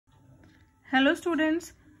Hello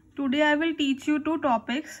students, today I will teach you two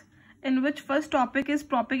topics, in which first topic is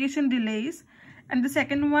propagation delays and the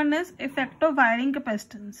second one is effect of wiring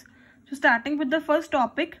capacitance. So starting with the first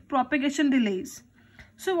topic, propagation delays.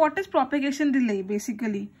 So what is propagation delay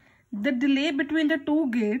basically? The delay between the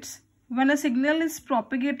two gates. When a signal is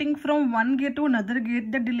propagating from one gate to another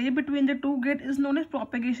gate, the delay between the two gates is known as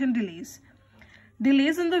propagation delays.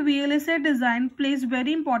 Delays in the VLSI design plays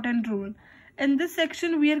very important role. In this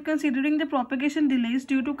section, we are considering the propagation delays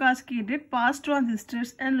due to cascaded passed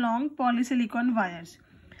transistors and long polysilicon wires.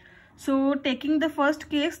 So, taking the first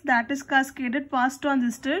case, that is cascaded passed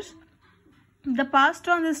transistors. The passed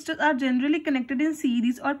transistors are generally connected in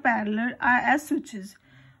series or parallel as switches.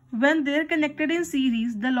 When they are connected in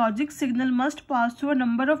series, the logic signal must pass through a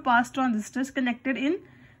number of passed transistors connected in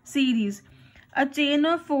series. A chain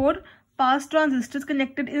of 4 passed transistors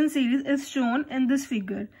connected in series is shown in this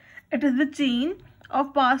figure. It is the chain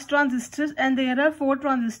of passed transistors and there are 4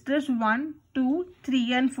 transistors 1, 2,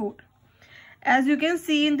 3 and 4. As you can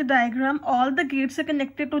see in the diagram, all the gates are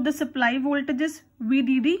connected to the supply voltages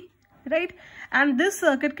VDD, right? And this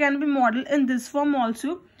circuit can be modeled in this form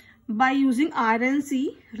also by using R and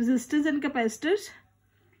C, resistors and capacitors,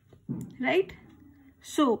 right?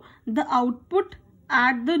 So the output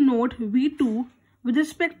at the node V2 with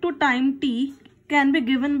respect to time t can be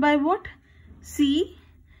given by what? C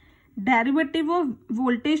derivative of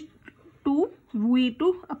voltage to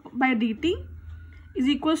V2 by dt is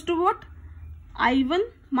equals to what? I1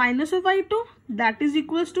 minus of I2, that is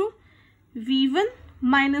equals to V1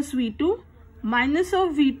 minus V2 minus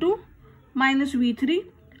of V2 minus V3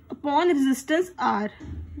 upon resistance R,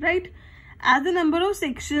 right? As the number of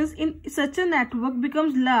sections in such a network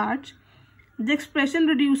becomes large, the expression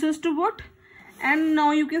reduces to what? And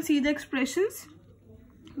now you can see the expressions,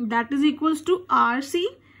 that is equals to RC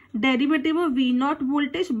derivative of V0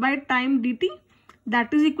 voltage by time dt,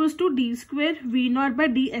 that is equals to d square V0 by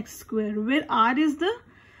dx square, where R is the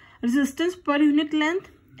resistance per unit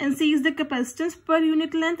length and C is the capacitance per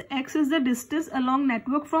unit length, x is the distance along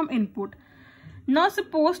network from input. Now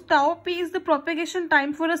suppose tau p is the propagation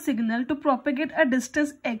time for a signal to propagate a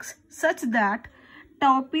distance x such that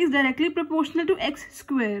tau p is directly proportional to x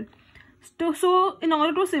square. So in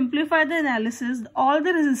order to simplify the analysis, all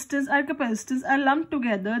the resistance or capacitance are lumped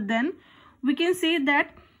together. Then we can say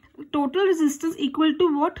that total resistance equal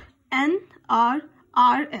to what?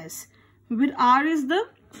 NRRS,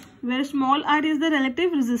 where small r is the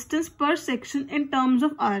relative resistance per section in terms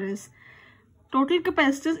of RS. Total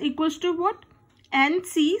capacitance equals to what?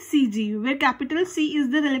 NCCG, where capital C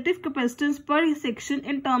is the relative capacitance per section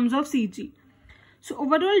in terms of CG. So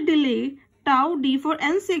overall delay tau d for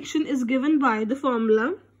n section is given by the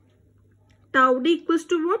formula tau d equals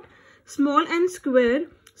to what? Small n square,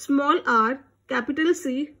 small r, capital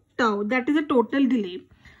C, tau. That is the total delay.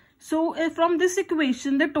 So from this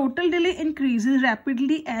equation, the total delay increases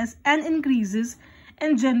rapidly as n increases,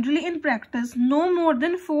 and generally in practice, no more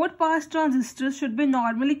than 4 passed transistors should be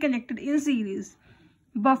normally connected in series.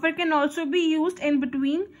 Buffer can also be used in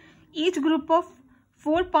between each group of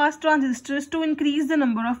 4 passed transistors to increase the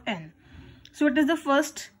number of n. So it is the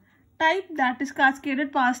first type, that is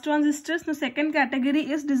cascaded passed transistors. The second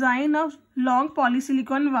category is design of long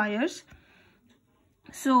polysilicon wires.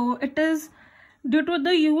 So it is due to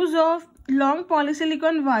the use of long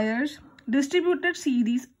polysilicon wires, distributed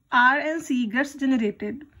series R and C gets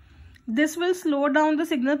generated. This will slow down the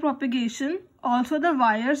signal propagation. Also the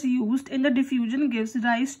wires used in the diffusion gives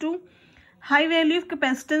rise to high value of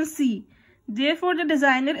capacitance C. Therefore the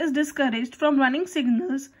designer is discouraged from running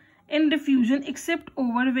signals in diffusion except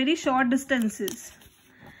over very short distances.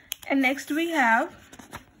 And next we have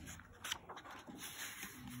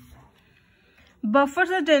buffers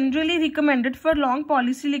are generally recommended for long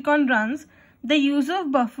polysilicon runs. The use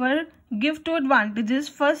of buffer gives two advantages.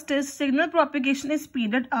 First is signal propagation is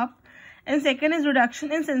speeded up and second is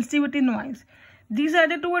reduction in sensitivity noise. These are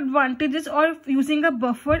the two advantages of using a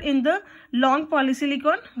buffer in the long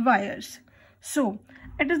polysilicon wires. So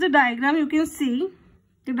it is the diagram. You can see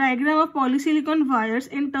the diagram of polysilicon wires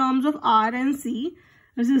in terms of R and C,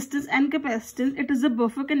 resistance and capacitance. It is a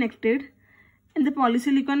buffer connected in the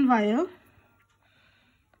polysilicon wire.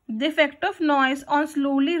 The effect of noise on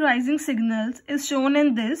slowly rising signals is shown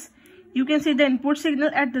in this. You can see the input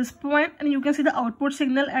signal at this point and you can see the output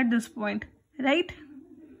signal at this point, right?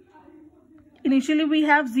 Initially we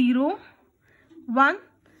have 0, 1.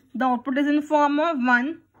 The output is in form of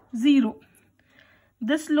 1, 0.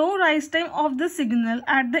 The slow rise time of the signal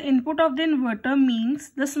at the input of the inverter means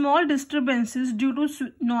the small disturbances due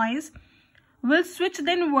to noise will switch the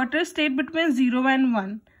inverter state between 0 and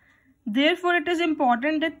 1. Therefore, it is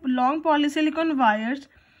important that long polysilicon wires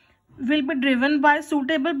will be driven by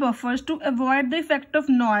suitable buffers to avoid the effect of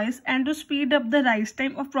noise and to speed up the rise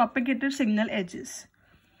time of propagated signal edges.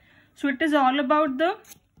 So it is all about the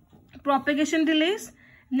propagation delays.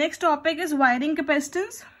 Next topic is wiring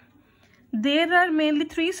capacitance. There are mainly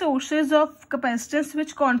three sources of capacitance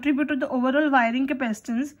which contribute to the overall wiring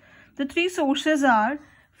capacitance. The three sources are: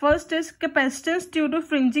 first is capacitance due to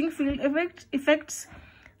fringing field effects.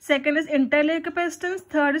 Second is interlayer capacitance.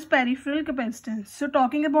 Third is peripheral capacitance. So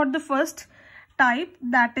talking about the first type,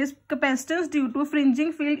 that is capacitance due to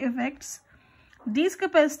fringing field effects. These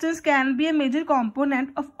capacitance can be a major component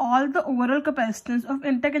of all the overall capacitance of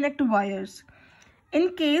interconnect wires.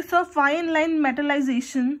 In case of fine line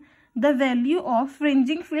metallization, the value of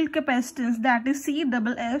fringing field capacitance, that is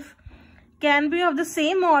CFF, can be of the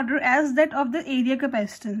same order as that of the area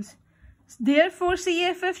capacitance. Therefore,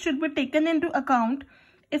 CFF should be taken into account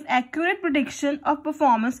if accurate prediction of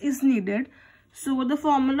performance is needed. So the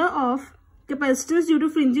formula of capacitance due to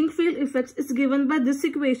fringing field effects is given by this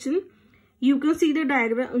equation. You can see the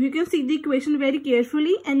diagram, you can see the equation very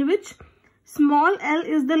carefully, in which small l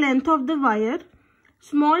is the length of the wire,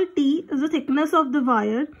 small t is the thickness of the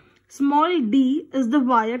wire, small d is the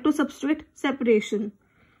wire to substrate separation.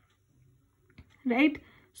 Right?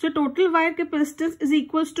 So total wire capacitance is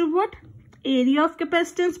equals to what? Area of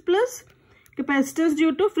capacitance plus capacitance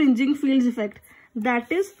due to fringing fields effect,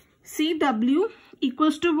 that is CW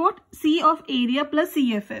equals to what? C of area plus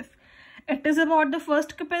CFF. It is about the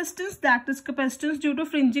first capacitance, that is capacitance due to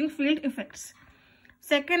fringing field effects.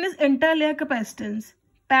 Second is interlayer capacitance.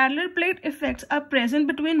 Parallel plate effects are present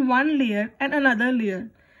between one layer and another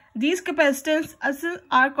layer. These capacitances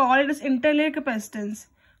are called as interlayer capacitance.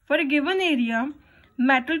 For a given area,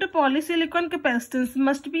 metal to polysilicon capacitance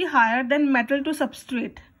must be higher than metal to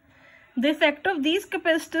substrate. The effect of these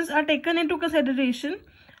capacitances are taken into consideration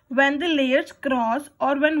when the layers cross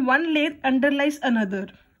or when one layer underlies another.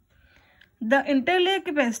 The interlayer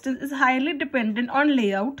capacitance is highly dependent on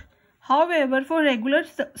layout. However, for regular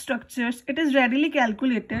structures, it is readily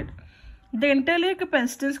calculated. The interlayer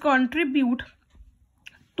capacitance contribute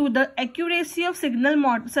to the accuracy of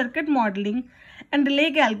circuit modeling and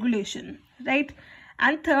delay calculation, right?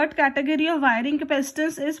 And third category of wiring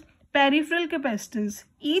capacitance is peripheral capacitance.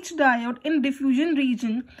 Each diode in diffusion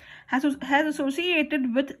region has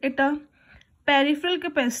associated with it a peripheral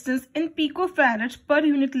capacitance in picofarads per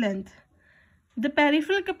unit length. The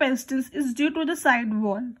peripheral capacitance is due to the side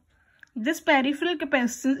wall. This peripheral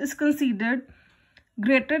capacitance is considered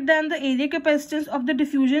greater than the area capacitance of the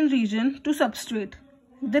diffusion region to substrate.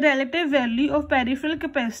 The relative value of peripheral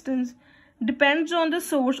capacitance depends on the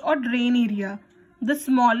source or drain area. The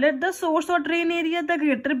smaller the source or drain area, the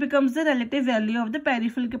greater becomes the relative value of the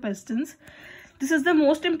peripheral capacitance. This is the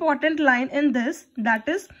most important line in this, that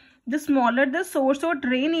is, the smaller the source or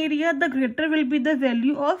drain area, the greater will be the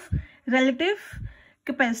value of relative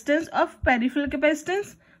capacitance of peripheral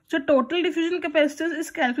capacitance. So total diffusion capacitance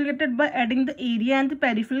is calculated by adding the area and the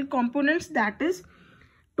peripheral components, that is,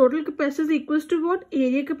 total capacitance equals to what?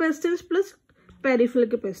 Area capacitance plus peripheral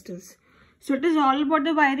capacitance. So it is all about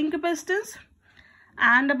the wiring capacitance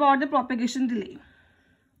and about the propagation delay.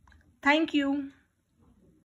 Thank you.